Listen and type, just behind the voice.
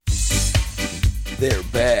They're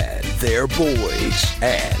bad, they're boys,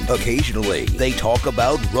 and occasionally they talk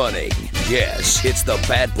about running. Yes, it's the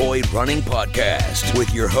Bad Boy Running Podcast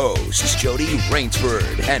with your hosts, Jody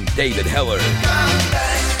Rainsford and David Heller. Come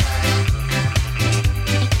back.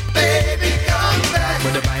 Baby, come back.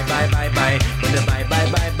 With the bye, with the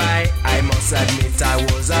bye. I must admit I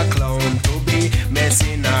was a clown to be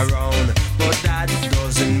messing around, but that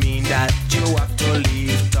doesn't mean that you have to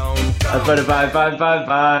leave town. Bye.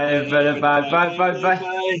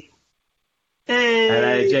 Hey.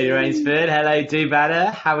 Hello, Jody Rainsford. Hello, Do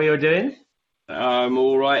Better. How are you all doing? I'm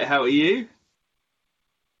all right. How are you?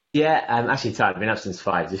 Yeah, I'm actually tired. I've been up since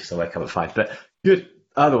 5, just because I wake up at 5. But good.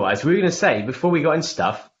 Otherwise, we were going to say, before we got into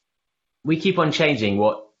stuff, we keep on changing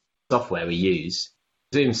what software we use.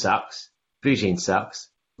 Zoom sucks. Fujin sucks.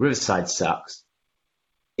 Riverside sucks.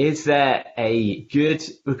 Is there a good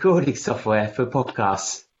recording software for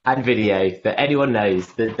podcasts and video that anyone knows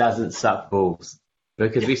that doesn't suck balls?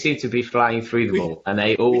 Because we seem to be flying through them all, and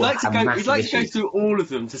they all have massive We'd like to go issues. through all of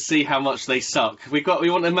them to see how much they suck. We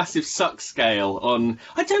want a massive suck scale on.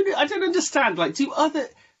 I don't understand. Like,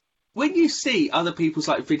 when you see other people's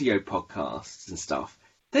like video podcasts and stuff,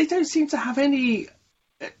 they don't seem to have any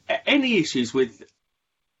issues with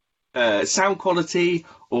sound quality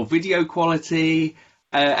or video quality,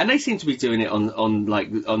 and they seem to be doing it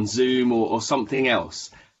on Zoom or something else.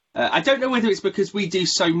 I don't know whether it's because we do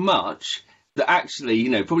so much that actually,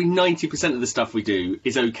 probably 90% of the stuff we do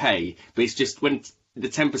is okay, but it's just when the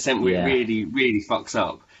 10% really, really fucks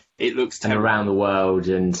up, it looks terrible. And around the world,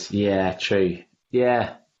 and yeah, true.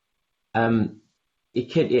 Yeah.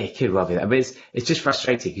 It could well be that, but it's just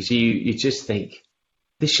frustrating because you just think,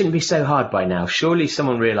 this shouldn't be so hard by now. Surely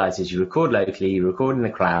someone realises you record locally, you record in the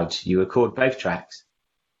cloud, you record both tracks,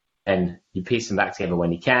 and you piece them back together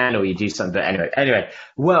when you can, or you do something. But anyway,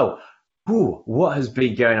 well, what has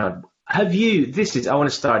been going on? I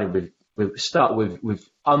want to start with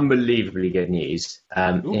unbelievably good news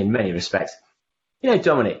in many respects.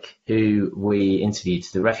 Dominic, who we interviewed,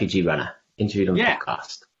 the refugee runner, interviewed on the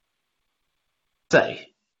podcast. So,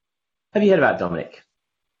 have you heard about Dominic?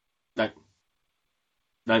 No,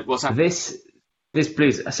 what's happening? This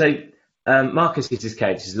blues. So, Marcus, who's his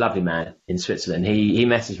coach, is a lovely man in Switzerland. He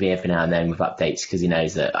messages me every now and then with updates because he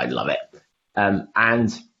knows that I love it.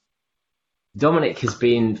 And Dominic has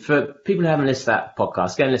been, for people who haven't listened to that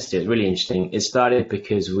podcast, go and listen to it. It's really interesting. It started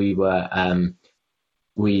because we'd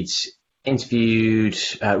interviewed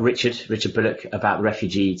Richard Bullock about the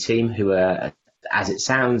refugee team who are, as it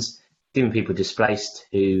sounds, team of people displaced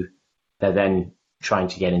who they're then trying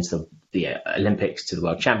to get into the Olympics, to the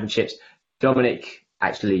World Championships. Dominic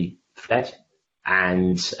actually fled,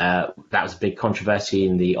 and that was a big controversy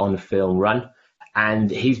in the on-film run.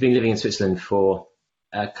 And he's been living in Switzerland for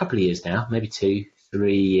a couple of years now, maybe 2-3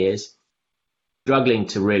 years, struggling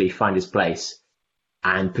to really find his place,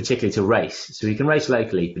 and particularly to race. So he can race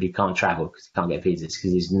locally, but he can't travel because he can't get visas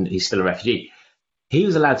because he's still a refugee. He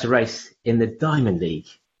was allowed to race in the Diamond League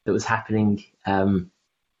that was happening. In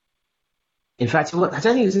fact, I don't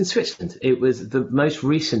think it was in Switzerland. It was the most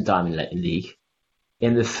recent Diamond League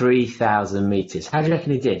in the 3,000 meters. How do you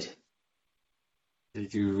reckon he did? They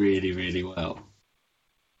do really, really well.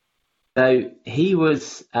 So he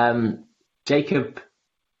was, Jacob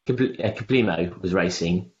Caplimo was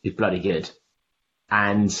racing, who's bloody good.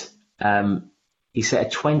 And he set a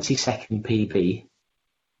 20-second PB.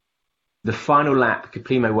 The final lap,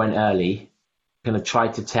 Caplimo went early, kind of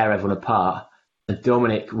tried to tear everyone apart. And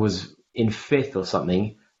Dominic was in 5th or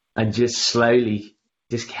something, and just slowly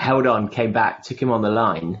held on, came back, took him on the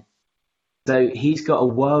line. So he's got a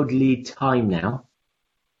world lead time now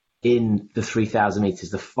in the 3,000 meters,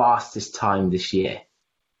 the fastest time this year.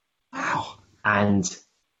 Wow. And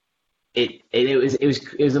it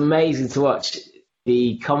was amazing to watch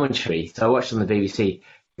the commentary. So I watched on the BBC.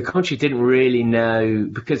 The commentary didn't really know,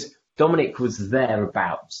 because Dominic was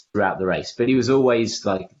thereabouts throughout the race, but he was always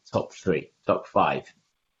like top 3, top 5.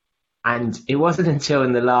 And it wasn't until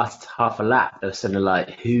in the last half a lap they were suddenly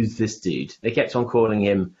like, who's this dude? They kept on calling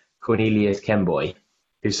him Cornelius Kemboy,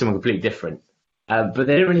 who's someone completely different. But they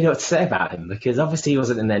didn't really know what to say about him because obviously he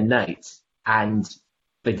wasn't in their notes and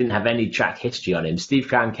they didn't have any track history on him. Steve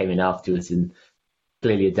Cram came in afterwards and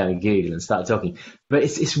clearly had done a Google and started talking. But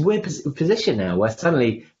it's a weird position now where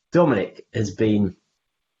suddenly Dominic has been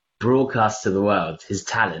broadcast to the world, his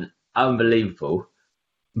talent, unbelievable.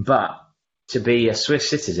 But to be a Swiss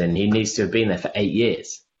citizen, he needs to have been there for 8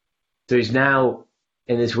 years. So he's now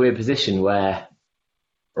in this weird position where,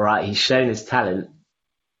 right, he's shown his talent,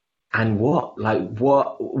 and what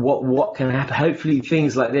can happen? Hopefully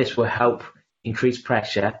things like this will help increase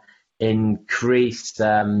pressure, increase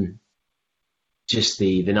just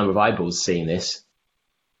the number of eyeballs seeing this.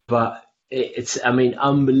 But it's, I mean,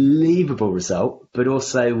 unbelievable result, but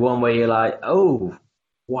also one where you're like, oh,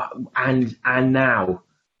 what, and now, ...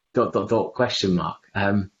 question mark.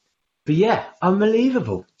 But yeah,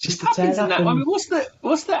 unbelievable. Just to turn up. I mean, what's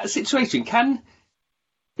that situation? Could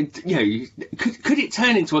it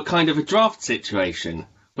turn into a kind of a draft situation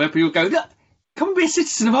where people go, look, come and be a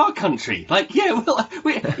citizen of our country? Like, yeah, well,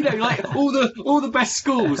 like all the best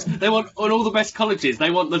schools, they want, on all the best colleges, they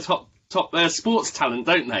want the top sports talent,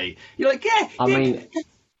 don't they? You're like, I mean,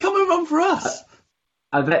 come and run for us.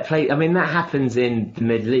 I bet that happens in the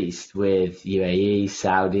Middle East with UAE,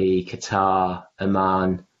 Saudi, Qatar,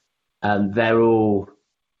 Oman. A lot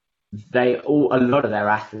of their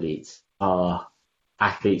athletes are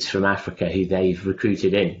athletes from Africa who they've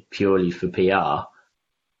recruited in purely for PR.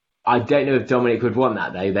 I don't know if Dominic would want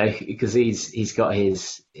that though, because he's got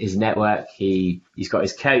his network, he's got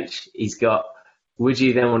his coach, would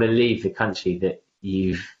you then want to leave the country that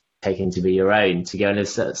you've taken to be your own to go and live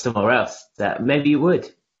somewhere else? That maybe you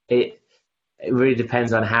would. It really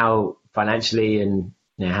depends on how financially and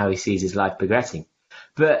how he sees his life progressing.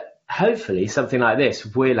 But hopefully something like this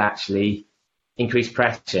will actually increase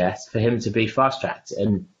pressure for him to be fast-tracked.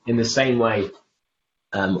 And in the same way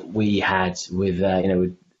we had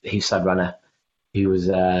with his son runner who was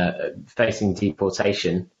facing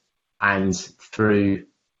deportation, and through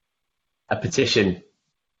a petition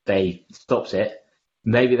they stopped it.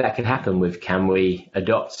 Maybe that could happen with Can We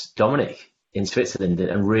Adopt Dominic in Switzerland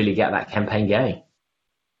and really get that campaign going.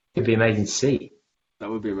 It'd be amazing to see. That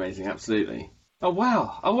would be amazing, absolutely. Oh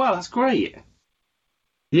wow, that's great.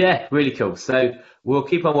 Yeah, really cool. So we'll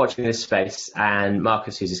keep on watching this space, and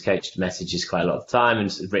Marcus, who's his coach, messages quite a lot of the time,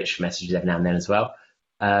 and Rich messages every now and then as well.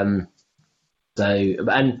 And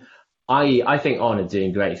I think On are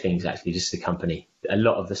doing great things, actually, just the company. A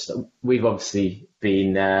lot of the stuff we've obviously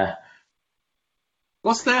been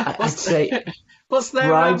what's their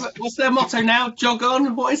motto now? Jog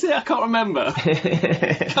on? What is it? I can't remember.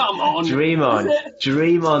 Come on. Dream on.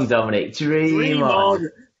 Dream on, Dominic. Dream on.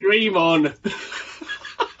 Dream on.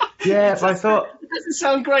 Yeah, but I thought it doesn't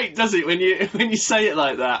sound great, does it, when you say it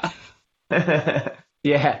like that?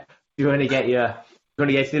 Yeah. You want to go to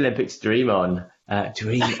the Olympics, dream on.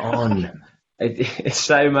 Dream on. It's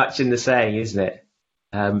so much in the saying, isn't it?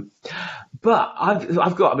 But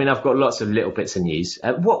I've got lots of little bits of news.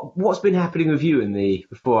 What's been happening with you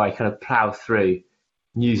before I kind of plough through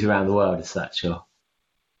news around the world as such? Or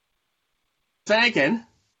say again.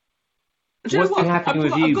 What's been happening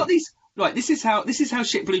with you? I've got these. Right, this is how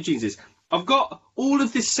shit Blue Jeans is. I've got all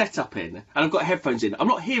of this set up in, and I've got headphones in. I'm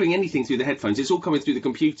not hearing anything through the headphones. It's all coming through the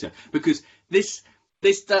computer because this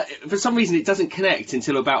for some reason it doesn't connect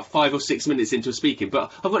until about 5 or 6 minutes into speaking.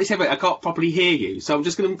 But I've got this headphone. I can't properly hear you, so I'm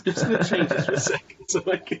just gonna change this for a second so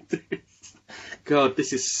I can do this. God,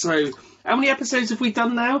 this is so. How many episodes have we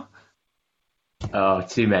done now? Oh,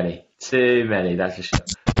 too many. That's for sure.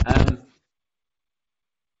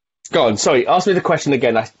 Go on. Sorry, ask me the question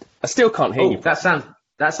again. I still can't hear you.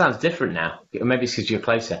 That sounds different now. Maybe it's because you're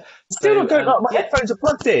closer. Still not going. My headphones are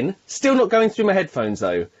plugged in. Still not going through my headphones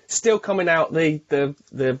though. Still coming out the.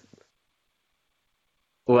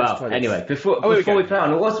 Well, anyway, before we play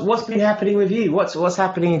on, what's been happening with you? What's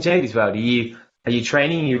happening in Jodie's world? Are you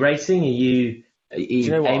training? Are you racing? Are you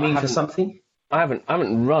aiming for something? I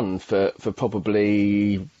haven't run for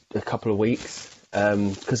probably a couple of weeks.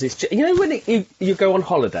 Because it's just, when you go on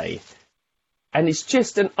holiday and it's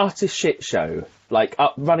just an utter shit show, like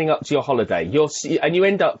running up to your holiday, and you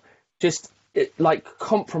end up just like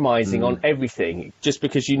compromising on everything just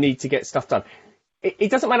because you need to get stuff done.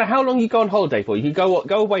 It doesn't matter how long you go on holiday for. You can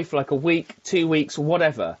go away for like a week, 2 weeks,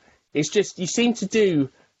 whatever. It's just you seem to do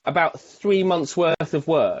about 3 months worth of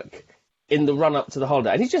work in the run up to the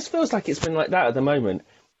holiday, and it just feels like it's been like that at the moment,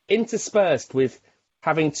 interspersed with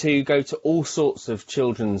having to go to all sorts of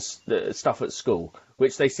children's stuff at school,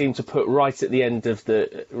 which they seem to put right at the end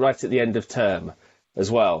of term as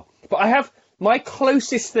well. But I have my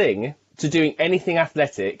closest thing to doing anything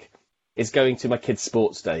athletic is going to my kids'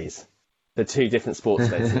 sports days, the 2 different sports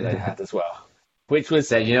days that they had as well, which was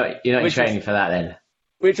so you're not training for that then,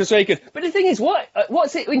 which was very good. But the thing is,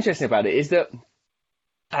 what's interesting about it is that,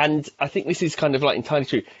 and I think this is kind of like entirely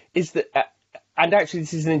true, is that, and actually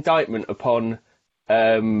this is an indictment upon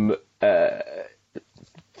the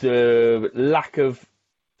lack of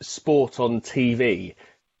sport on TV,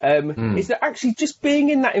 is that actually just being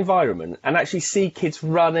in that environment and actually see kids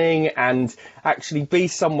running and actually be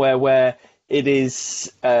somewhere where it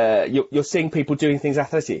is you're seeing people doing things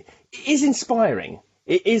athletic, it is inspiring.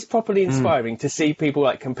 it is properly inspiring to see people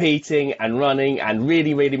like competing and running and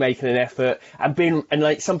really, really making an effort and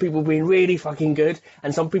like some people being really fucking good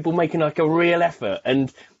and some people making like a real effort.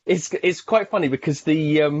 And it's quite funny because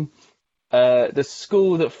the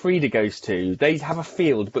school that Frida goes to, they have a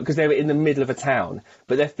field because they're in the middle of a town,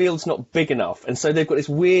 but their field's not big enough, and so they've got this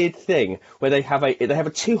weird thing where they have a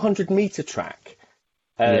 200-meter track.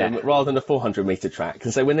 Rather than a 400-meter track.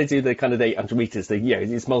 And so when they do the kind of 800 meters,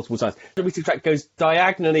 it's multiple times. The 100-meter track goes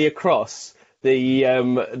diagonally across the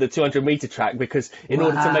 200-meter track because in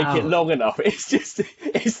order to make it long enough, it's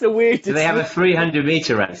the weirdest. Do they have a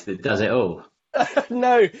 300-meter race that does it all?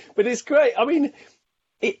 No, but it's great. I mean,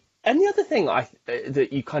 and the other thing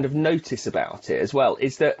that you kind of notice about it as well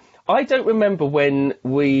is that I don't remember when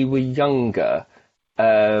we were younger,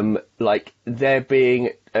 like there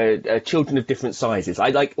being children of different sizes.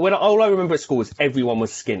 All I remember at school was everyone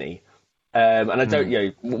was skinny, and I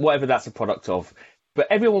don't, whatever that's a product of, but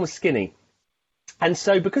everyone was skinny, and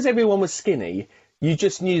so because everyone was skinny, you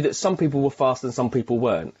just knew that some people were faster and some people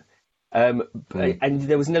weren't, and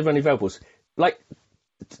there was never any variables. Like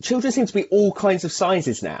children seem to be all kinds of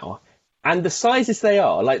sizes now. And the sizes they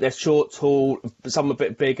are, like they're short, tall, some a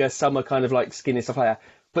bit bigger, some are kind of like skinny, stuff like that.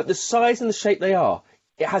 But the size and the shape they are,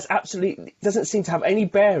 it doesn't seem to have any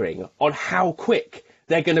bearing on how quick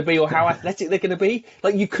they're going to be or how athletic they're going to be.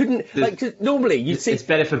 Like you couldn't, normally you'd see. It's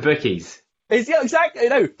better for bookies. Yeah, exactly.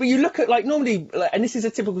 No, but you look at normally, and this is a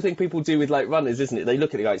typical thing people do with runners, isn't it? They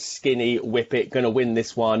look at it like skinny, whip it, going to win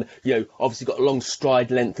this one. Obviously got a long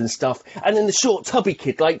stride length and stuff. And then the short, tubby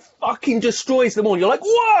kid fucking destroys them all. You're like,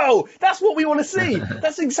 whoa, that's what we want to see.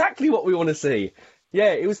 That's exactly what we want to see.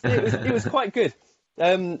 Yeah, it was quite good.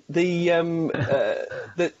 I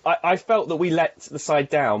felt that we let the side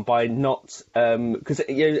down by not, because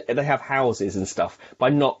they have houses and stuff, by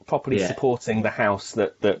not properly supporting the house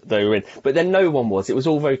that they were in. But then no one was. It was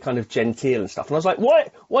all very kind of genteel and stuff. And I was like, why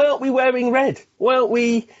aren't we wearing red? Why aren't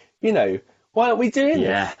we, why aren't we doing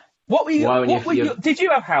this? Did you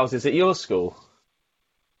have houses at your school?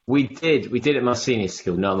 We did at my senior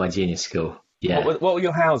school, not my junior school. Yeah. What were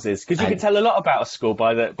your houses? Because you can tell a lot about a school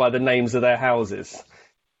by the names of their houses.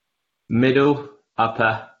 Middle,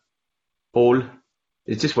 upper, all.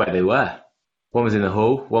 It's just where they were. One was in the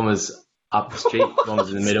hall, one was up the street, one was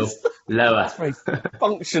in the middle, lower. That's very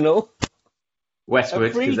functional.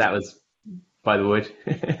 Westwood, because that was by the wood.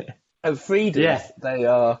 And Frida's, they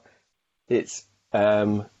are. It's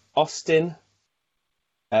Austin,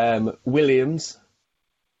 Williams.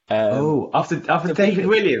 After David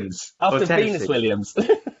Williams. After Venus Williams.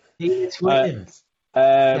 Venus Williams.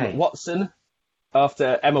 Watson.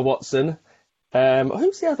 After Emma Watson.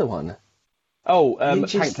 Who's the other one?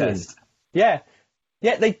 Pankhurst. Yeah.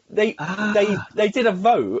 They did a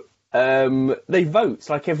vote. They vote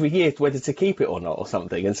every year every to keep it or not or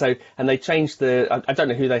something, and they changed I don't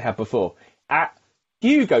know who they had before. At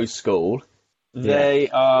Hugo's school,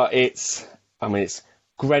 it's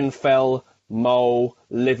Grenfell, Mole,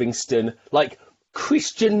 Livingston, like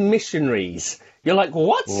Christian missionaries. You're like,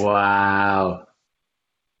 what? Wow.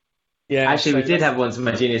 Yeah, actually, we did have one in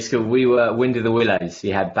my junior school. We were Wind of the Willows.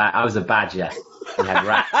 I was a badger. We had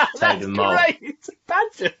rat, toad, and mole. Great,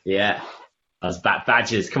 badger. Yeah, I was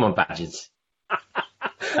badgers. Come on, badgers.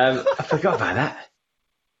 I forgot about that.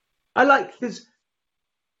 I like because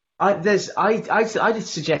I did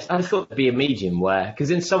suggest. I thought there'd be a medium where,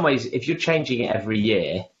 because in some ways, if you're changing it every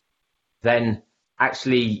year, then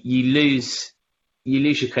actually you lose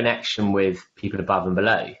your connection with people above and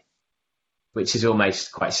below. Which is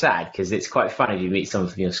almost quite sad because it's quite funny if you meet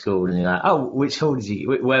someone from your school and you're like, oh, which hall did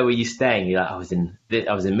you? Where were you staying? You're like, I was in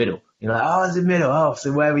middle. You're like, oh, I was in middle. Oh,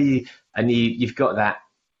 so where were you? And you've got that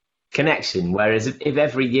connection. Whereas if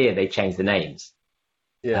every year they change the names,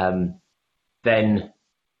 then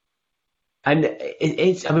and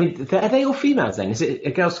are they all females then? Is it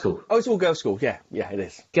a girls' school? Oh, it's all girls' school. Yeah, it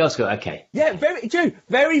is. Girls' school. Okay. Yeah,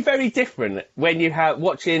 very, very different when you have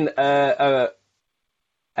watching a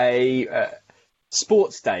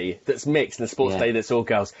sports day that's mixed and a sports day that's all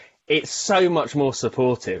girls. It's so much more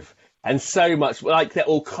supportive and so much like they're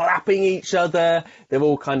all clapping each other. They're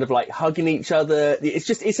all kind of like hugging each other.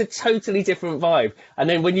 It's a totally different vibe. And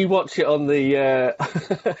then when you watch it on the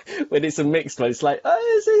when it's a mixed one, it's like,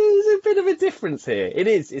 oh, there's a bit of a difference here. It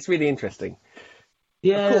is. It's really interesting.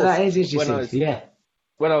 Yeah, that is interesting.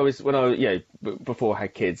 When I was before I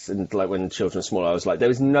had kids and like when children were small, I was like, there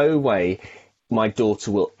was no way my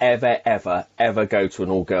daughter will ever go to an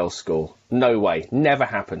all-girls school. No way. Never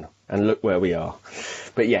happen. And look where we are.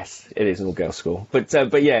 But yes, it is an all-girls school. But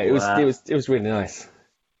yeah, it was really nice.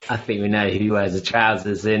 I think we know who wears the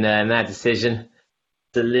trousers in that decision.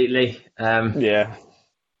 Absolutely. Yeah.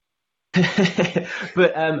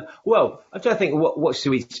 But well, I'm trying to think what should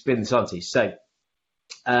we spin this onto. So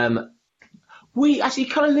we actually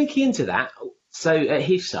kind of linking into that. So at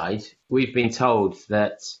his side, we've been told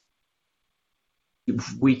that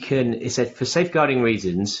we can. It said for safeguarding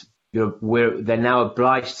reasons, they're now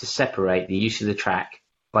obliged to separate the use of the track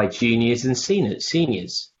by juniors and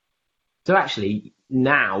seniors. So actually,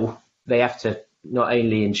 now they have to not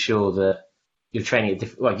only ensure that you're training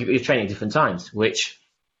you're training at different times, which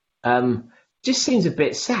just seems a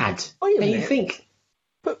bit sad. Wait a And you minute. think,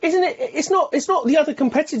 But isn't it? It's not the other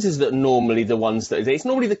competitors that are normally the ones that. It's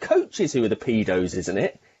normally the coaches who are the pedos, isn't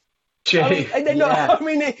it? true, I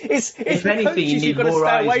mean, yeah. it's If the anything, coaches you need you've got to more stay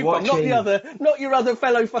eyes away from, watching. not your other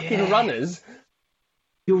fellow fucking Yeah. runners.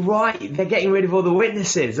 You're right. They're getting rid of all the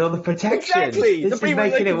witnesses, all the protection. Exactly, This the is people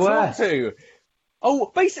making they it can talk worse. to.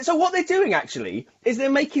 Oh, basically, so what they're doing actually is they're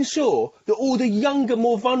making sure that all the younger,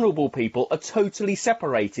 more vulnerable people are totally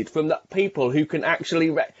separated from the people who can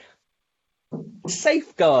actually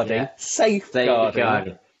safeguarding.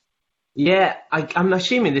 Safeguarding. Yeah, I'm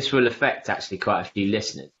assuming this will affect actually quite a few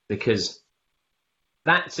listeners because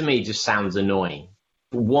that to me just sounds annoying.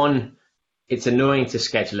 One, it's annoying to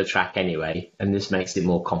schedule a track anyway, and this makes it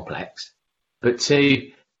more complex. But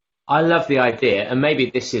two, I love the idea, and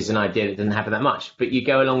maybe this is an idea that doesn't happen that much, but you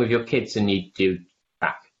go along with your kids and you do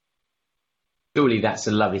track. Surely that's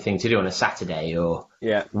a lovely thing to do on a Saturday, or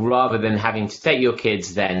Yeah. rather than having to take your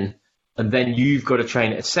kids then, and then you've got to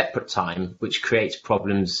train at a separate time, which creates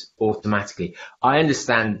problems automatically. I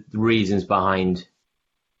understand the reasons behind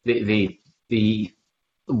the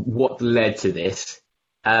what led to this,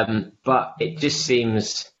 but it just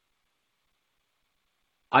seems.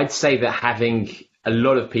 I'd say that having a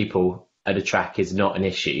lot of people at a track is not an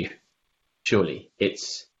issue. Surely,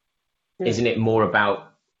 isn't it more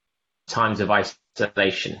about times of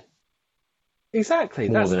isolation? Exactly.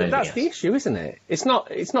 More That's than anything the else. issue, isn't it? It's not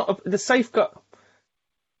the safeguard.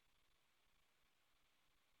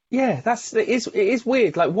 Yeah, it is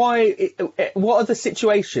weird. Like, what are the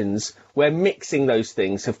situations where mixing those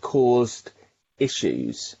things have caused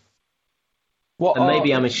issues? And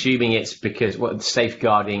maybe I'm assuming it's because what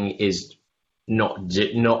safeguarding is not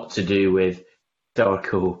to do with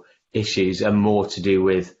historical issues and more to do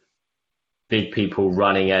with big people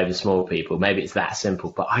running over small people. Maybe it's that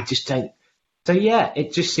simple, but I just don't. So yeah,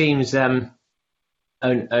 it just seems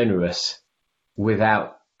onerous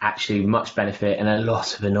without actually much benefit and a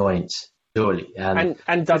lot of annoyance. Surely,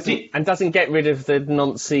 and doesn't get rid of the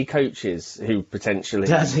Nancy coaches who potentially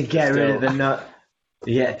doesn't get rid of the nut.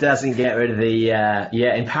 Yeah, it doesn't get rid of the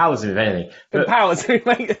empowers them if anything. But, empowers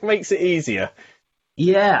makes it easier.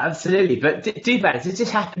 yeah, absolutely. But do better. Is this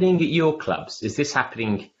happening at your clubs? Is this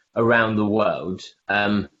happening around the world?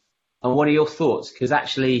 And what are your thoughts? Because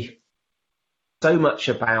actually, so much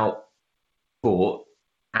about sport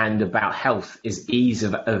and about health is ease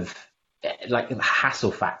of like a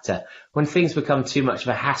hassle factor. When things become too much of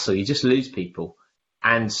a hassle, you just lose people.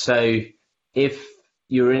 And so if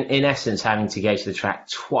you're in essence having to go to the track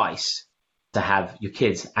twice to have your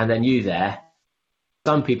kids and then you there,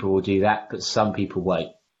 some people will do that, but some people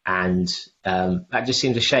won't. And that just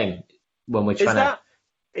seems a shame when we're trying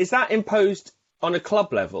Is that imposed on a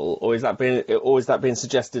club level, or is that being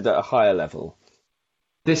suggested at a higher level?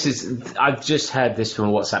 I've just heard this from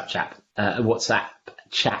a WhatsApp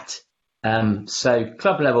chat. So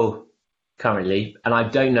club level currently, and I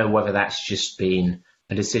don't know whether that's just been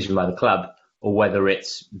a decision by the club or whether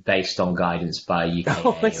it's based on guidance by UK.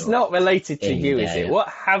 Oh, it's not related to you, is it? What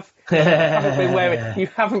you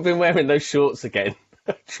haven't been wearing those shorts again?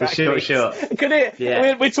 Short. Could it?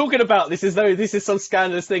 Yeah. We're talking about this as though this is some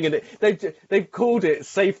scandalous thing, and they've called it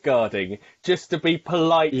safeguarding just to be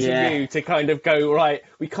polite to you, to kind of go, right,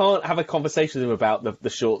 we can't have a conversation with him about the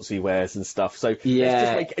shorts he wears and stuff. So let's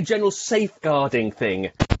just make a general safeguarding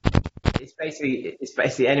thing. It's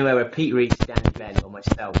basically anywhere where Pete Reed, Dan Glenn, or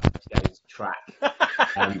myself goes to track.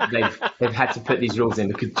 They've had to put these rules in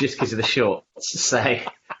because of the shorts. So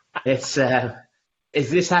it's. Is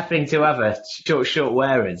this happening to other short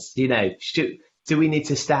wearers? You know, do we need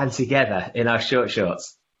to stand together in our short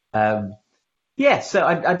shorts? So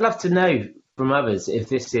I'd love to know from others if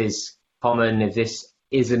this is common, if this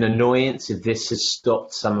is an annoyance, if this has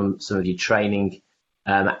stopped some of your training,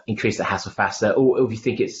 increased the hassle faster, or if you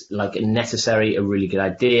think it's like necessary, a really good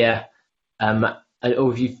idea, or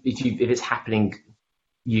if it's happening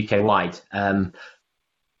UK wide.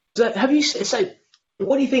 So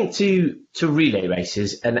what do you think to relay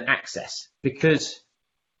races and access? Because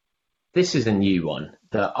this is a new one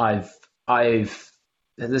that I've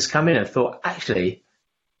that's come in and thought, actually,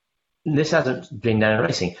 this hasn't been done in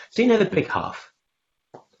racing. So you know the big half.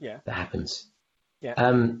 that happens. Yeah.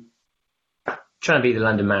 Trying to be the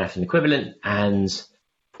London Marathon equivalent, and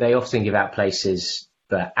they often give out places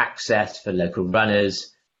for access for local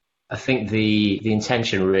runners. I think the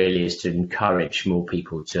intention really is to encourage more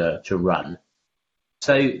people to run.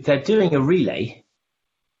 So they're doing a relay,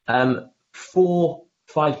 4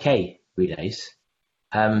 5K relays,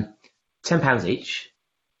 £10 each,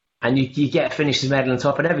 and you get a finisher's medal on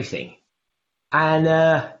top and everything. And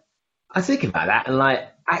I think about that and like,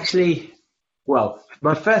 actually, well,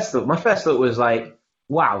 my first thought was like,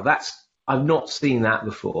 wow, I've not seen that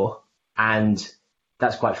before, and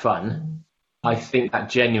that's quite fun. I think that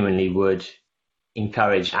genuinely would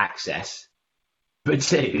encourage access. But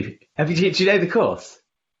two, do you know the course?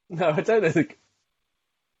 No, I don't know. So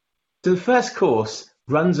the first course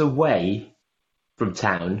runs away from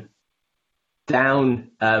town,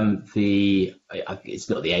 down it's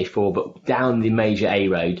not the A4, but down the major A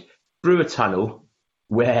road, through a tunnel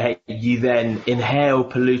where you then inhale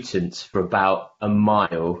pollutants for about a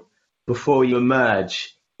mile before you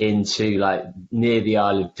emerge into like near the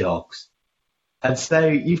Isle of Dogs. And so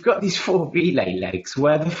you've got these 4 relay legs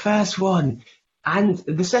where the first one and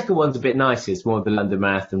the second one's a bit nicer. It's more of the London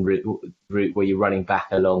Marathon route where you're running back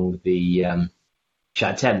along the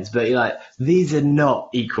Chat Thames. But you're like, these are not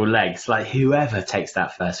equal legs. Like whoever takes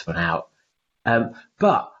that first one out.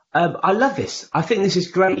 But I love this. I think this is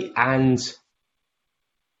great. And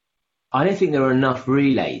I don't think there are enough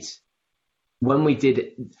relays. When we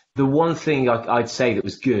did, the one thing I'd say that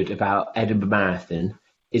was good about Edinburgh Marathon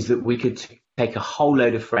is that we could take a whole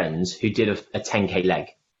load of friends who did a 10K leg.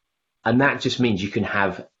 And that just means you can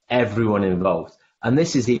have everyone involved. And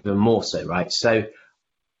this is even more so, right? So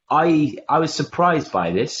I was surprised by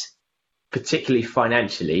this, particularly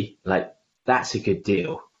financially. Like, that's a good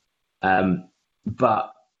deal.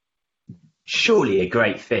 But surely a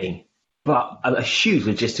great thing. But a huge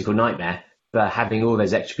logistical nightmare for having all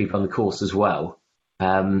those extra people on the course as well.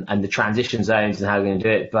 And the transition zones and how we're going to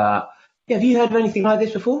do it. But yeah, have you heard of anything like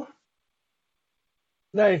this before?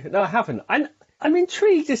 No, I haven't. I'm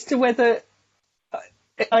intrigued as to whether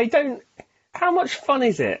how much fun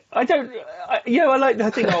is it? I like to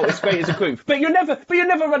think, it's great as a group, but you're never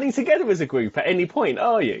running together as a group at any point,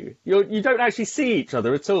 are you? You don't actually see each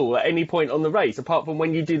other at all at any point on the race, apart from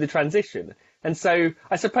when you do the transition. And so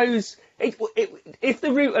I suppose if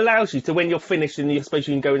the route allows you to, when you're finished, and I suppose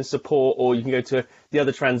you can go and support, or you can go to the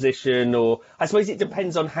other transition, or I suppose it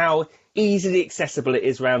depends on how easily accessible it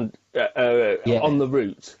is around on the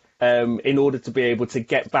route. In order to be able to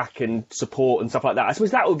get back and support and stuff like that. I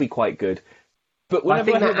suppose that would be quite good. But I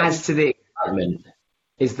think that adds to the excitement,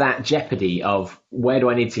 is that jeopardy of where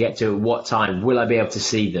do I need to get to at what time? Will I be able to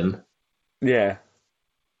see them? Yeah.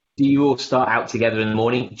 Do you all start out together in the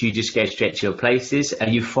morning? Do you just go straight to your places? Are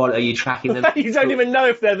you tracking them? You don't even know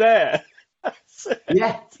if they're there.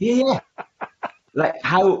 Yeah. Like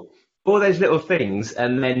how all those little things,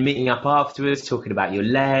 and then meeting up afterwards, talking about your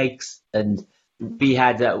legs, and we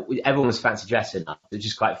had everyone was fancy dressing up, which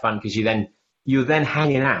is quite fun because you're then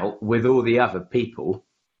hanging out with all the other people,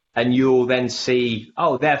 and you'll then see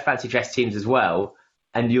they're fancy dress teams as well,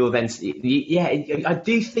 and you'll then I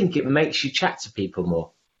do think it makes you chat to people more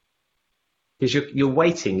because you're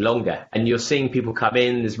waiting longer and you're seeing people come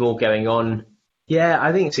in. There's more going on. Yeah,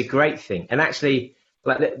 I think it's a great thing, and actually,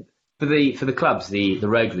 like for the clubs, the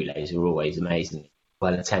road relays are always amazing.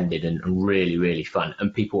 Well attended and really, really fun,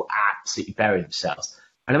 and people absolutely bury themselves.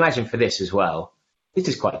 And imagine for this as well, this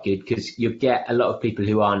is quite good because you get a lot of people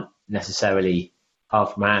who aren't necessarily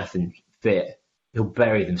half marathon fit who'll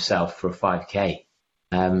bury themselves for a 5K.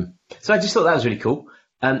 So I just thought that was really cool.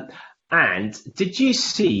 And did you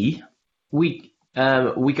see we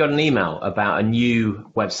got an email about a new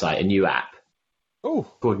website, a new app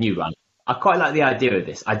called New Run. I quite like the idea of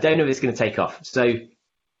this. I don't know if it's going to take off. So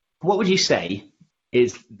what would you say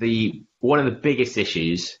is one of the biggest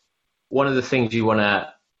issues, one of the things you want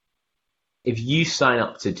to, if you sign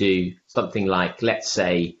up to do something like, let's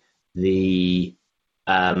say, a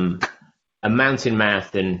mountain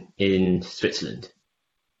marathon in Switzerland,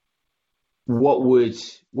 what would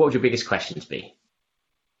your biggest questions be?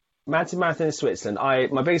 Mountain marathon in Switzerland.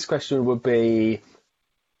 My biggest question would be,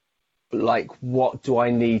 like, what do I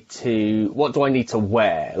need to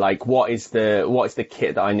wear? Like, what is the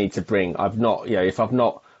kit that I need to bring? If I've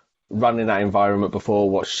not run in that environment before,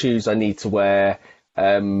 what shoes I need to wear,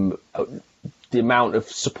 the amount of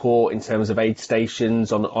support in terms of aid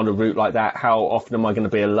stations on a route like that. How often am I going to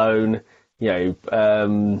be alone? I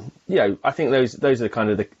think those are kind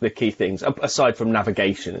of the key things, aside from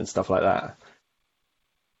navigation and stuff like that.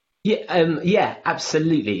 Yeah,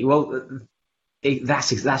 absolutely. Well,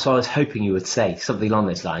 That's what I was hoping you would say, something along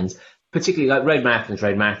those lines. Particularly like road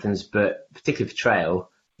marathons, but particularly for trail,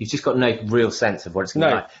 you've just got no real sense of what it's going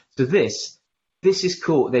to be like. So this is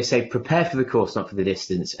cool. They say prepare for the course, not for the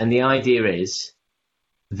distance. And the idea is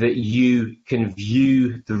that you can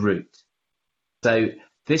view the route. So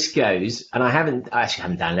this goes, and I actually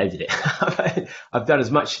haven't downloaded it. I've done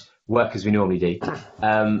as much work as we normally do.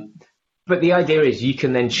 But the idea is you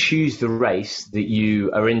can then choose the race that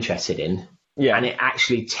you are interested in, and it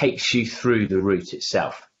actually takes you through the route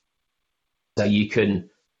itself. So you can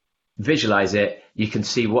visualize it, you can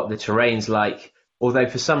see what the terrain's like, although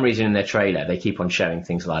for some reason in their trailer they keep on showing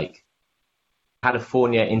things like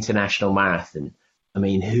California International Marathon. I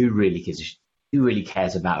mean, who really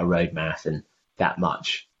cares about a road marathon that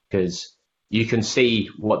much? Because you can see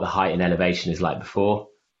what the height and elevation is like before.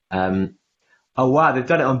 Oh wow, they've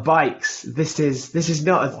done it on bikes. This is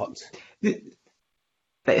not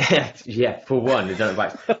yeah, for one, they've done it on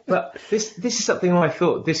bikes. But this is something I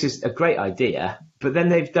thought this is a great idea, but then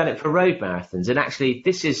they've done it for road marathons, and actually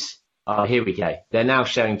this is here we go. They're now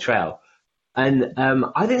showing trail. And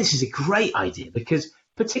I think this is a great idea because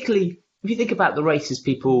particularly if you think about the races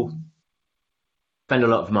people spend a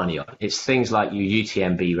lot of money on, it's things like your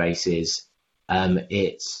UTMB races,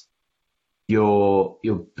 it's your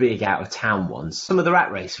big out of town ones, some of the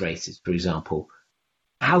rat races, for example.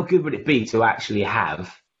 How good would it be to actually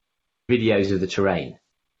have videos of the terrain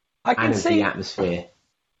and of the atmosphere?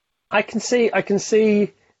 I can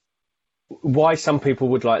see why some people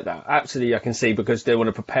would like that. Absolutely, I can see, because they want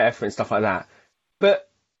to prepare for it and stuff like that. But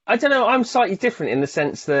I don't know, I'm slightly different in the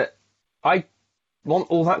sense that I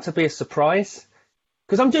want all that to be a surprise.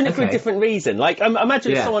 Because I'm doing it for a different reason. Like,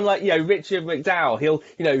 imagine someone like, Richard McDowell,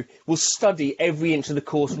 will study every inch of the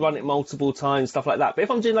course, run it multiple times, stuff like that. But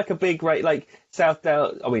if I'm doing like a big race, like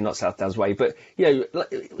not South Downs Way, but,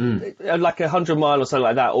 like 100 mile or something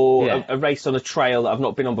like that, or a race on a trail that I've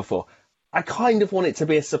not been on before, I kind of want it to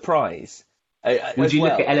be a surprise. Would you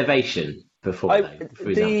look at elevation before, for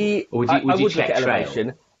example? Or would you check look at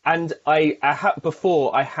elevation? And the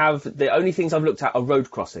only things I've looked at are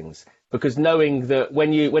road crossings. Because knowing that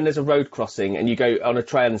when there's a road crossing and you go on a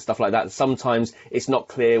trail and stuff like that, sometimes it's not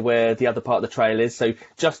clear where the other part of the trail is. So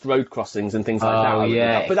just road crossings and things like that. Oh,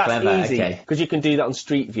 yeah. But that's easy because you can do that on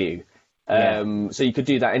Street View. So you could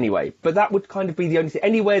do that anyway. But that would kind of be the only thing.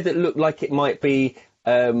 Anywhere that looked like it might be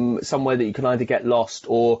somewhere that you can either get lost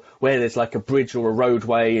or where there's like a bridge or a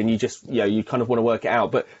roadway and you just, you kind of want to work it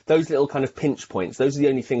out. But those little kind of pinch points, those are the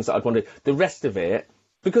only things that I'd want to. The rest of it,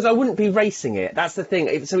 because I wouldn't be racing it. That's the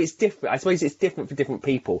thing. So it's different. I suppose it's different for different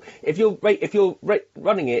people. If you're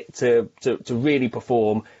running it to really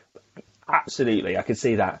perform, absolutely, I could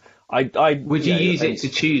see that. Would you use it to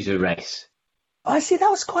choose a race? I see.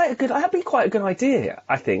 That'd be quite a good idea.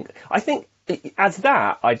 I think as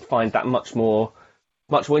that, I'd find that much more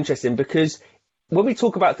interesting, because when we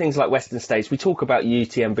talk about things like Western States, we talk about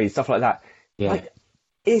UTMB, stuff like that. Yeah.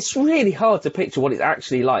 It's really hard to picture what it's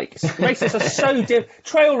actually like. Races are so different.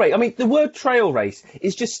 Trail race. I mean, the word trail race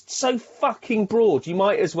is just so fucking broad. You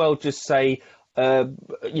might as well just say, runny,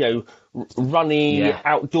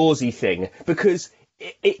 outdoorsy thing, because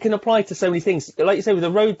it can apply to so many things. Like you say, with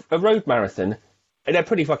a road marathon, they're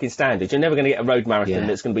pretty fucking standard. You're never going to get a road marathon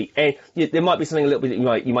that's going to be. There might be something a little bit.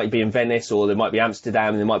 You might be in Venice, or there might be Amsterdam,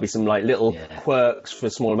 and there might be some like little quirks for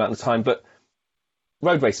a small amount of time, but.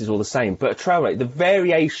 Road race is all the same, but a trail race, the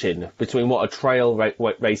variation between what a trail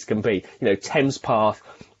race can be, Thames Path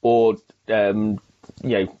or,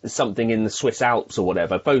 something in the Swiss Alps or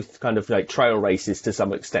whatever, both kind of like trail races to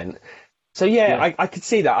some extent. So, I could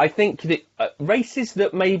see that. I think that races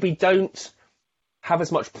that maybe don't have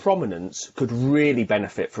as much prominence could really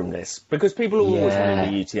benefit from this, because people always want to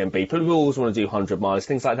do UTMB, people always want to do 100 miles,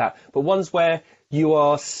 things like that. But ones where you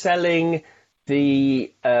are selling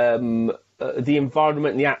the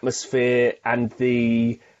environment, the atmosphere, and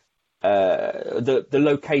the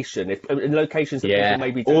location. If in locations that people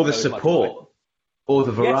maybe don't or the know support, or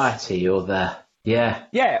the variety, or the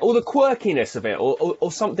or the quirkiness of it,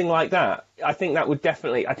 or something like that. I think that would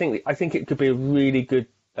definitely. I think it could be a really good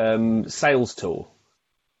sales tool.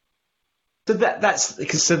 So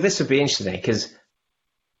so this would be interesting, because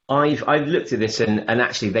I've looked at this and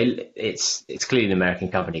actually it's clearly an American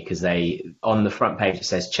company, because on the front page it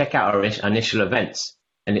says check out our initial events,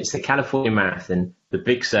 and it's the California Marathon, the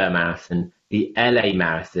Big Sur Marathon, the LA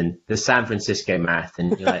Marathon, the San Francisco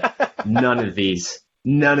Marathon. You're like, none of these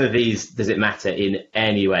does it matter in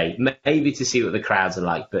any way. Maybe to see what the crowds are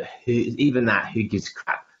like, but who gives a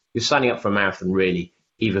crap? You're signing up for a marathon really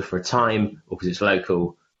either for a time, or because it's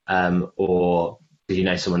local, or because you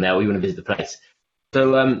know someone there, or you want to visit the place.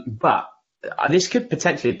 So, but this could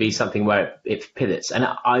potentially be something where it pivots, and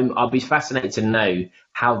I'll be fascinated to know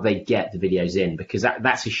how they get the videos in, because that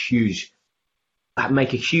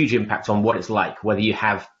make a huge impact on what it's like. Whether you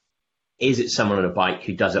have, is it someone on a bike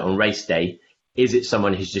who does it on race day? Is it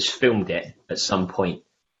someone who's just filmed it at some point?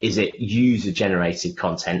 Is it user generated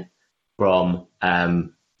content from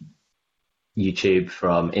YouTube,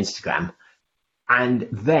 from Instagram? And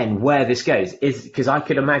then where this goes is, because I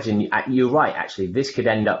could imagine, you're right, actually, this could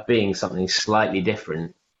end up being something slightly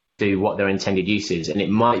different to what their intended use is. And it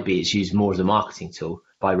might be it's used more as a marketing tool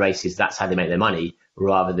by races. That's how they make their money,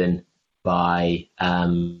 rather than by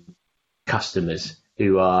customers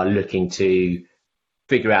who are looking to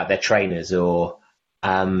figure out their trainers or.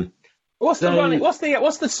 What's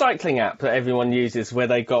the cycling app that everyone uses where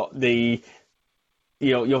they got the.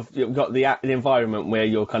 You've got the environment where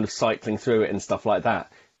you're kind of cycling through it and stuff like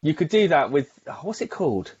that. You could do that with, what's it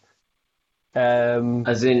called?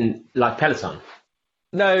 As in, like Peloton?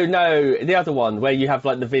 No, the other one where you have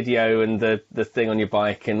like the video and the thing on your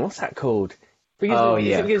bike, and what's that called? Begins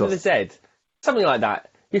with a Z, something like that.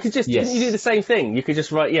 You could just you do the same thing. You could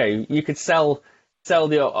just write, you could sell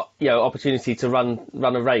the opportunity to run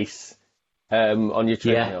a race on your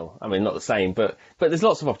treadmill. I mean, not the same, but there's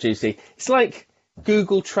lots of opportunity. It's like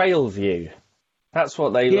Google Trail View. That's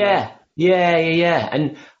what they Yeah.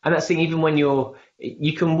 And that's the thing, even when you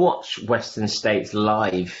can watch Western States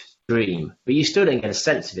live stream, but you still don't get a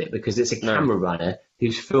sense of it because it's a camera runner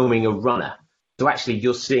who's filming a runner. So actually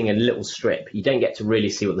you're seeing a little strip. You don't get to really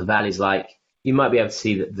see what the valley's like. You might be able to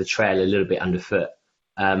see the trail a little bit underfoot.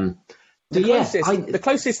 The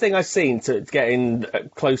closest thing I've seen to getting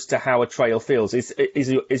close to how a trail feels is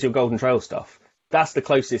your Golden Trail stuff. That's the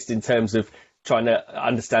closest in terms of trying to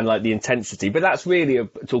understand like the intensity, but that's really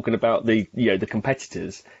talking about the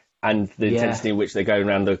competitors and the intensity in which they're going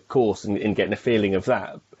around the course and getting a feeling of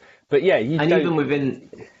that. But even within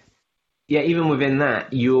that,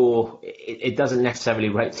 it doesn't necessarily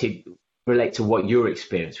relate to what you're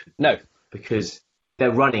experiencing. No, because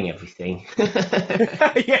they're running everything.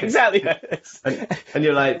 Yeah, exactly. And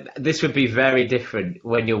you're like, this would be very different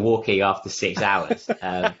when you're walking after 6 hours.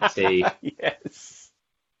 Yes.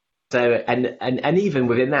 So and even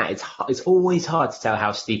within that, it's always hard to tell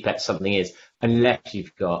how steep something is unless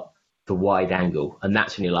you've got the wide angle, and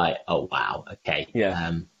that's when you're like, oh wow, okay.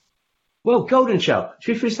 Yeah. Well, Golden Trail.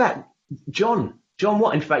 Should we finish that, John?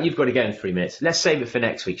 What? In fact, you've got to go in 3 minutes. Let's save it for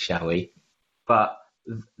next week, shall we? But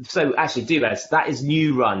so actually, TBS, that is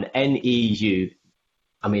New Run, NEU.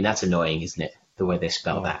 I mean, that's annoying, isn't it? The way they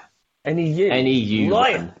spell that. NEU.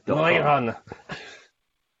 Neurun.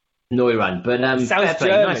 Neurun, but sounds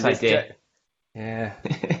German. Nice idea. Yeah.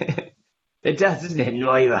 It does, doesn't it?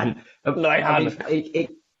 Neurun.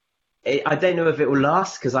 I don't know if it will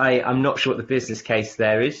last because I'm not sure what the business case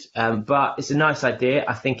there is, but it's a nice idea.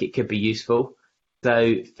 I think it could be useful.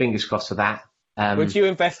 So fingers crossed for that. Would you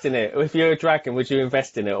invest in it? If you're a dragon, would you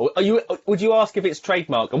invest in it? Or would you ask if it's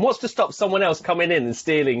trademark? And what's to stop someone else coming in and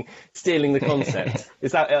stealing the concept?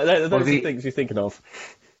 Is that are those the things you're thinking of?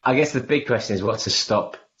 I guess the big question is what to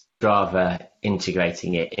stop Strava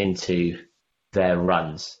integrating it into their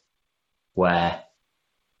runs, where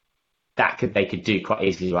they could do quite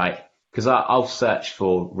easily, right? Because I'll search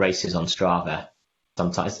for races on Strava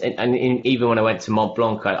sometimes, and even when I went to Mont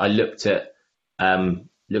Blanc, I looked at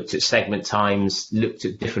segment times, looked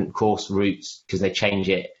at different course routes because they change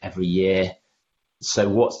it every year. So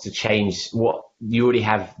what's to change? What you already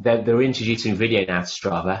have? They're introducing video now to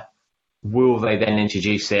Strava. Will they then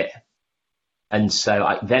introduce it? And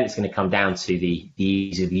so then it's going to come down to the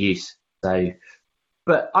ease of use. So,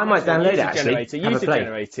 but I might download it actually.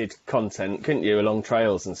 User-generated content, couldn't you, along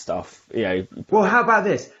trails and stuff? Well, how about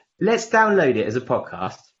this? Let's download it as a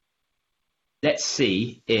podcast. Let's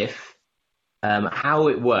see if how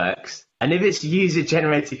it works, and if it's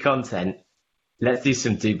user-generated content, let's do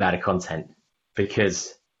some do better content,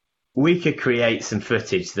 because we could create some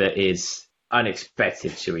footage that is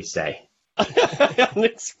unexpected, shall we say?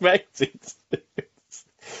 Unexpected.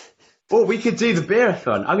 Or we could do the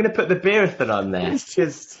beerathon. I'm going to put the beerathon on there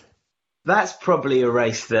because that's probably a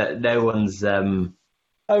race that no one's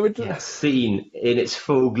seen in its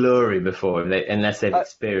full glory before, unless they've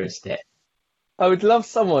experienced it. I would love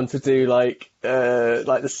someone to do like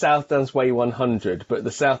the South Downs Way 100, but the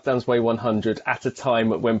South Downs Way 100 at a time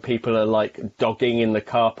when people are like dogging in the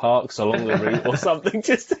car parks along the route or something,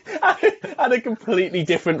 just add a completely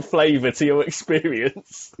different flavour to your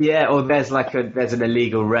experience. Yeah, or there's an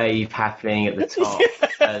illegal rave happening at the top.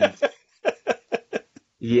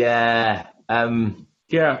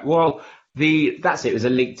 Well, That's it. It was a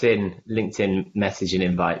LinkedIn message and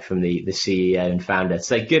invite from the CEO and founder.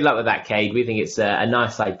 So good luck with that, Cade. We think it's a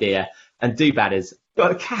nice idea. And do badders.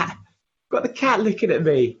 Got the cat looking at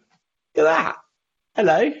me. Look at that.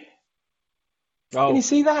 Hello. Oh, Can you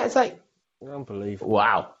see that? It's like, unbelievable.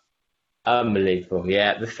 wow. Unbelievable.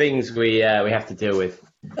 Yeah, the things we have to deal with.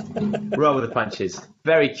 Roll with the punches.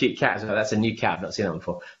 Very cute cat as well. That's a new cat. I've not seen that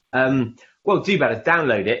before. Well, do better.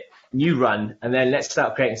 Download it. You run, and then let's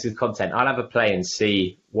start creating some content. I'll have a play and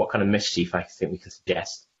see what kind of mischief I think we can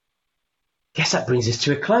suggest. Guess that brings us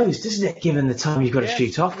to a close, doesn't it? Given the time you've got to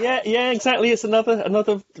shoot off. Yeah, exactly. It's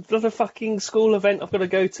another fucking school event I've got to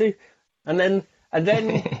go to, and then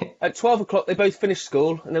at 12 o'clock they both finish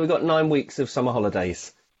school, and then we've got 9 weeks of summer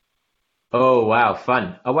holidays. Oh wow,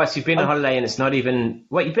 fun! Oh, well, so you've been on holiday and it's not even.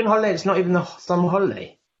 Wait, you've been on holiday and it's not even the summer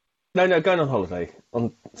holiday. No, going on holiday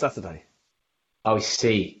on Saturday. Oh, I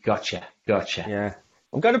see. Gotcha. Yeah,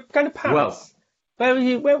 I'm going to Paris. Well,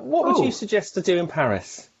 what would you suggest to do in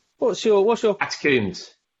Paris? What's your catacombs?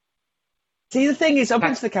 See, the thing is, I've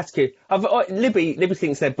been to the catacombs. Libby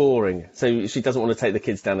thinks they're boring, so she doesn't want to take the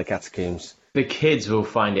kids down the catacombs. The kids will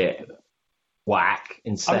find it whack,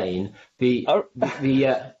 insane. There's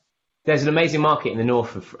an amazing market in the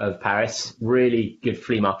north of Paris. Really good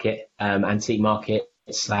flea market, antique market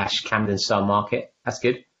 / Camden style market. That's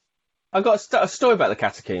good. I've got a story about the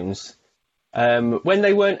catacombs. When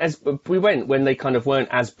they weren't when they kind of weren't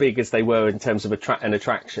as big as they were in terms of an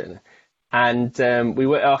attraction. And we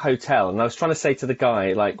were at our hotel, and I was trying to say to the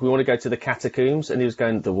guy, like, we want to go to the catacombs, and he was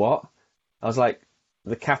going, the what? I was like,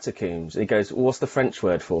 the catacombs. And he goes, well, what's the French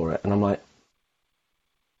word for it? And I'm like,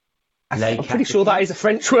 I'm pretty sure that is a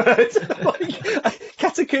French word.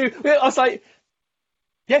 Catacomb. I was like,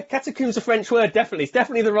 yeah, catacomb's a French word, definitely. It's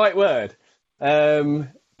definitely the right word.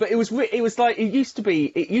 But it was like it used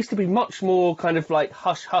to be much more kind of like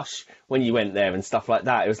hush hush when you went there and stuff like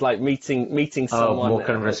that. It was like meeting someone. More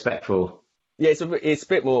kind of respectful. Yeah, it's a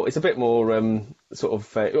bit more sort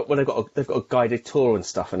of well, they've got a guided tour and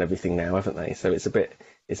stuff and everything now, haven't they? So it's a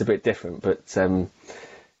bit different,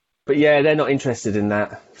 but yeah, they're not interested in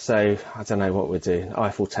that. So I don't know what we're doing.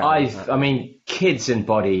 Eiffel Tower. I mean, kids and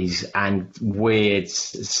bodies and weird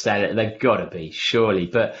they've got to be, surely.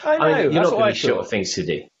 But I know, mean, you're not going to be short of things to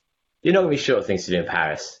do. You're not going to be short of things to do in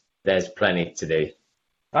Paris. There's plenty to do.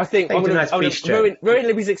 I think I'm going to ruin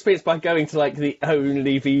Libby's experience by going to like the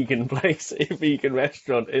only vegan place, vegan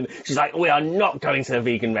restaurant. And she's like, we are not going to a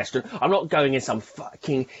vegan restaurant. I'm not going in some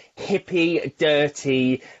fucking hippie,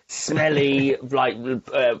 dirty, smelly, like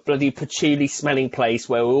bloody patchouli smelling place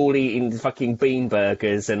where we're all eating fucking bean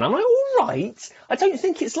burgers. And I'm like, all right. I don't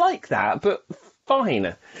think it's like that, but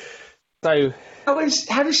fine. So how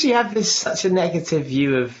does she have such a negative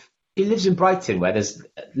view of? She lives in Brighton, where there's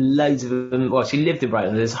loads of them. Well, she lived in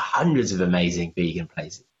Brighton. There's hundreds of amazing vegan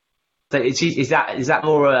places. So is that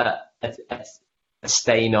more a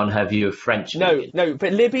stain on her view of French? No.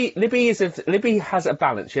 But Libby has a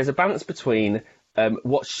balance. She has a balance between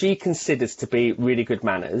what she considers to be really good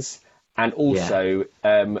manners and also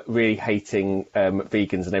really hating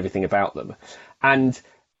vegans and everything about them. And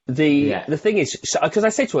the thing is, because I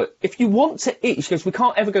said to her, if you want to eat, she goes, we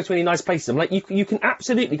can't ever go to any nice places. I'm like, you can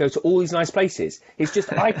absolutely go to all these nice places. It's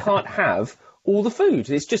just I can't have all the food.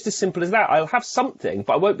 It's just as simple as that. I'll have something,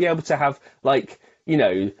 but I won't be able to have, like, you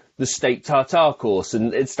know, the steak tartare course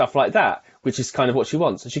and stuff like that, which is kind of what she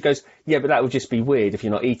wants. And she goes, yeah, but that would just be weird if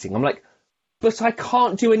you're not eating. I'm like, but I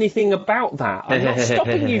can't do anything about that. I'm not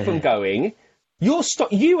stopping you from going. You are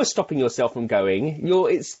stopping yourself from going.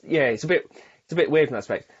 It's a bit weird in that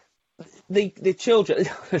aspect. The children.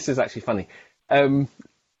 This is actually funny.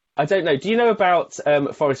 I don't know. Do you know about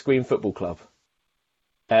Forest Green Football Club?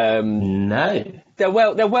 No. They're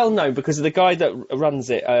well known because of the guy that runs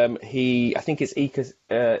it. I think it's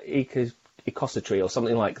Ecosatry or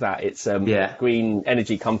something like that. It's green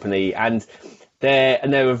energy company, and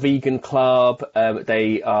they're a vegan club.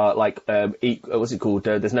 They are like what's it called?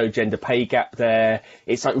 There's no gender pay gap there.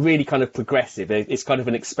 It's like really kind of progressive. It's kind of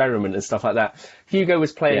an experiment and stuff like that. Hugo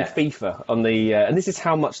was playing FIFA on the, and this is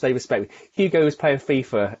how much they respect me. Hugo was playing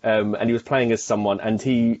FIFA, and he was playing as someone, and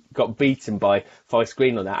he got beaten by Forest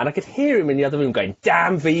Green on that. And I could hear him in the other room going,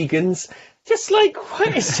 "Damn vegans!" Just like,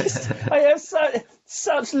 what? It's just, I have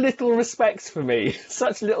such little respect for me,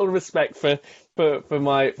 such little respect for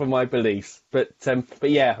my beliefs. But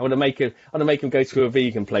yeah, I want to make him go to a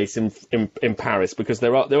vegan place in Paris, because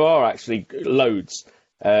there are actually loads,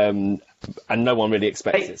 and no one really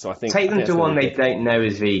expects it. So I think take them to one they don't know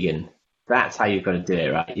is vegan. That's how you've got to do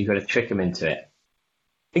it, right? You've got to trick them into it.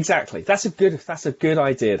 Exactly. That's a good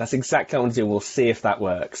idea. That's exactly what I want to do. We'll see if that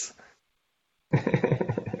works.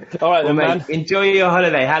 All right, Well, then, mate, man. enjoy your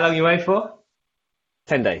holiday. How long are you away for?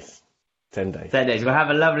 10 days. 10 days. 10 days. We'll have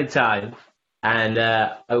a lovely time. And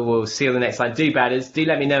I will see you on the next line. Do badders, do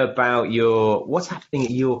let me know about what's happening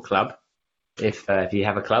at your club, if you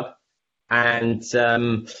have a club. And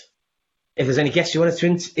if there's any guests you want us to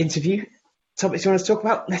interview, topics you want us to talk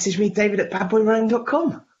about, message me,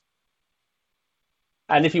 david@badboyrunning.com.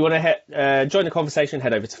 And if you want to join the conversation,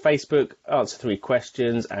 head over to Facebook, answer 3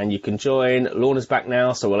 questions, and you can join. Lorna's back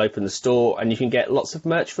now, so we'll open the store, and you can get lots of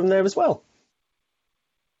merch from there as well.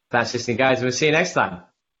 Thanks for listening, guys. We'll see you next time.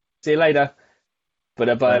 See you later. Bye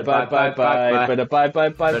bye bye bye bye. Bye bye bye bye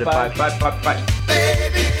bye.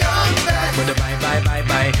 Baby, come back. Bye bye bye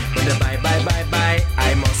bye. Bye bye bye bye.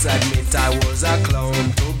 I must admit I was a clown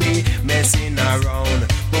to be messing around,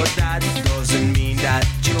 but that doesn't mean that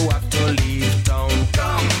you have to leave town.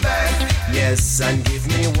 Come back. Yes, and give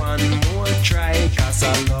me one more try, 'cause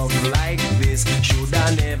a love like this should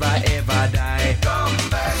I never ever die. Come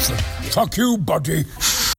back. Fuck you, buddy.